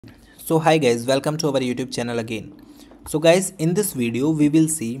So hi guys, welcome to our YouTube channel again. So guys, in this video we will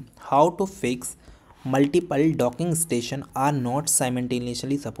see how to fix multiple docking station are not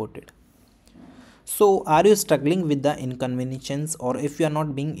simultaneously supported. So are you struggling with the inconvenience, or if you are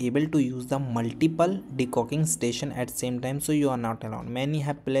not being able to use the multiple decocking station at same time? So you are not alone. Many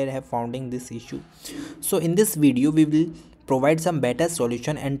players have founding this issue. So in this video we will provide some better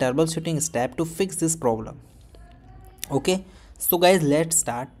solution and troubleshooting step to fix this problem. Okay, so guys, let's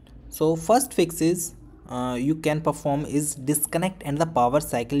start. So first fix is you can perform is disconnect and the power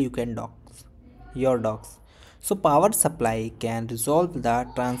cycle you can docks your docks. So power supply can resolve the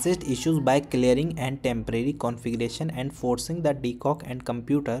transit issues by clearing and temporary configuration and forcing the decock and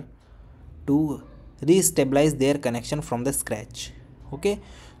computer to re-stabilize their connection from the scratch. Okay,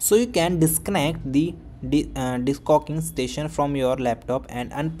 so you can disconnect the decocking station from your laptop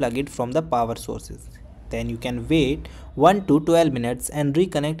and unplug it from the power sources. Then you can wait 1 to 12 minutes and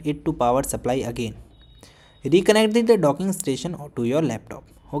reconnect it to power supply again. Reconnect the docking station to your laptop.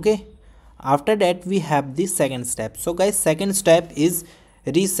 Okay, after that we have the second step. So guys, second step is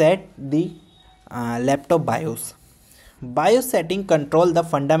reset the laptop BIOS. BIOS setting control the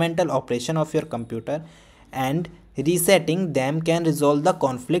fundamental operation of your computer, and resetting them can resolve the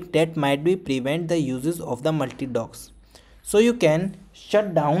conflict that might be prevent the uses of the multi-docks. So you can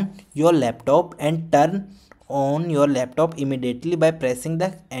shut down your laptop and turn on your laptop immediately by pressing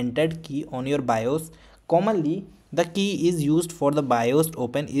the entered key on your BIOS. Commonly, the key is used for the BIOS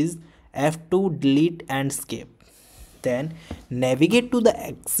open is F2, delete and escape. Then navigate to the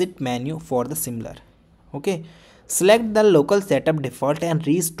exit menu for the similar. Okay, select the local setup default and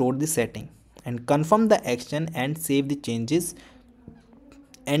restore the setting, and confirm the action and save the changes,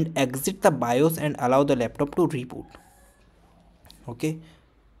 and exit the BIOS and allow the laptop to reboot. Okay,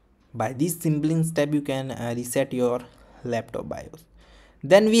 by this simple step you can reset your laptop BIOS.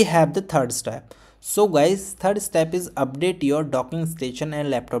 Then we have the third step. So guys, third step is update your docking station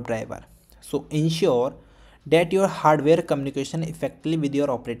and laptop driver. So ensure that your hardware communication effectively with your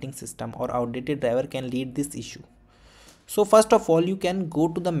operating system, or outdated driver can lead this issue. So first of all, you can go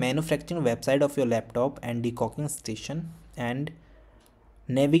to the manufacturing website of your laptop and decocking station and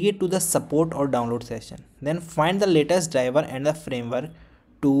navigate to the support or download session. Then find the latest driver and the firmware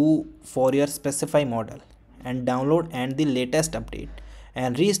for your specified model, and download and the latest update,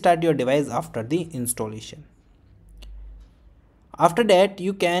 and restart your device after the installation. After that,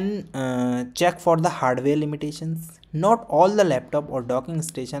 you can check for the hardware limitations. Not all the laptop or docking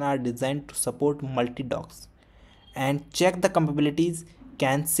station are designed to support multi-docks, and check the compatibilities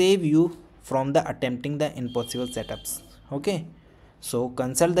can save you from the attempting the impossible setups. Okay, so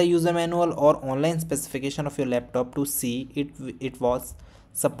consult the user manual or online specification of your laptop to see it was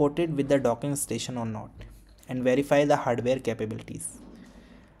supported with the docking station or not, and verify the hardware capabilities.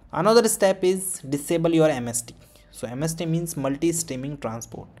 Another step is disable your MST. So MST means multi-streaming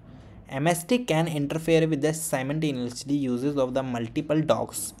transport. MST can interfere with the simultaneously uses of the multiple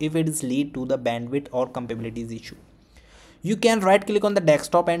docks if it is lead to the bandwidth or compatibilities issue. You can right click on the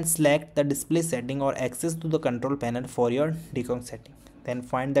desktop and select the display setting or access to the control panel for your decocking setting. Then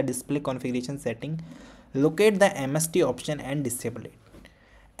find the display configuration setting, locate the MST option and disable it.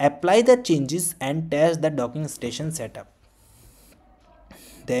 Apply the changes and test the docking station setup.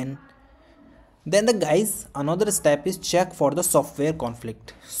 Then the guys, another step is check for the software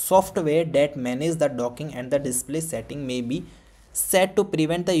conflict. Software that manage the docking and the display setting may be set to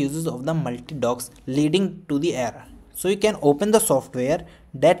prevent the uses of the multi-docks, leading to the error. So you can open the software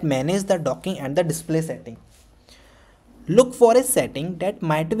that manage the docking and the display setting. Look for a setting that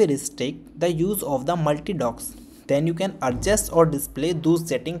might be restrict the use of the multi-docks. Then you can adjust or display those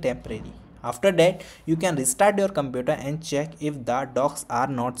settings temporarily. After that, you can restart your computer and check if the docks are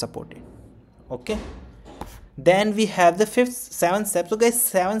not supported. Okay, then we have the seventh step. So guys,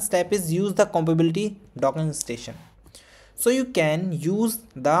 seventh step is use the compatibility docking station. So you can use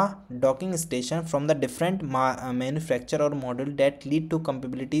the docking station from the different manufacturer or model that lead to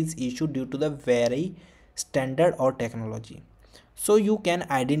compatibilities issue due to the very standard or technology. So you can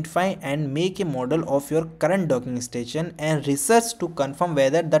identify and make a model of your current docking station and research to confirm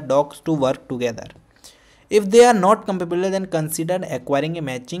whether the docks to work together. If they are not compatible, then consider acquiring a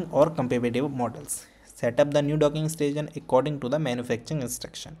matching or compatible models. Set up the new docking station according to the manufacturing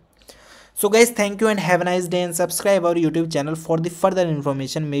instruction. So guys, thank you and have a nice day, and subscribe our YouTube channel for the further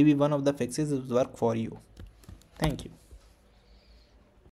information. Maybe one of the fixes will work for you. Thank you.